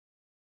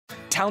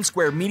Town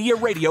Square Media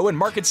Radio and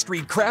Market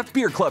Street Craft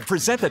Beer Club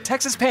present the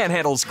Texas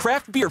Panhandle's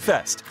Craft Beer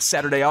Fest,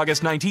 Saturday,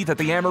 August 19th at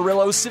the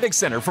Amarillo Civic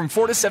Center from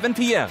 4 to 7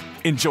 p.m.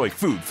 Enjoy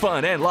food,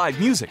 fun, and live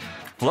music.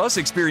 Plus,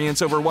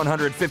 experience over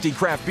 150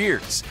 craft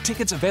beers.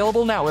 Tickets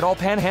available now at all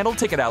Panhandle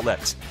ticket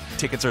outlets.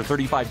 Tickets are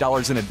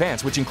 $35 in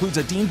advance, which includes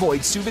a Dean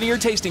Boyd souvenir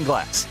tasting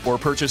glass. Or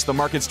purchase the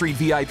Market Street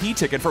VIP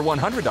ticket for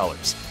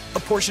 $100. A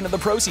portion of the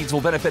proceeds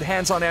will benefit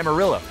Hands on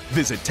Amarillo.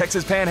 Visit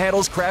Texas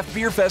Panhandle's Craft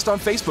Beer Fest on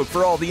Facebook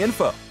for all the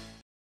info.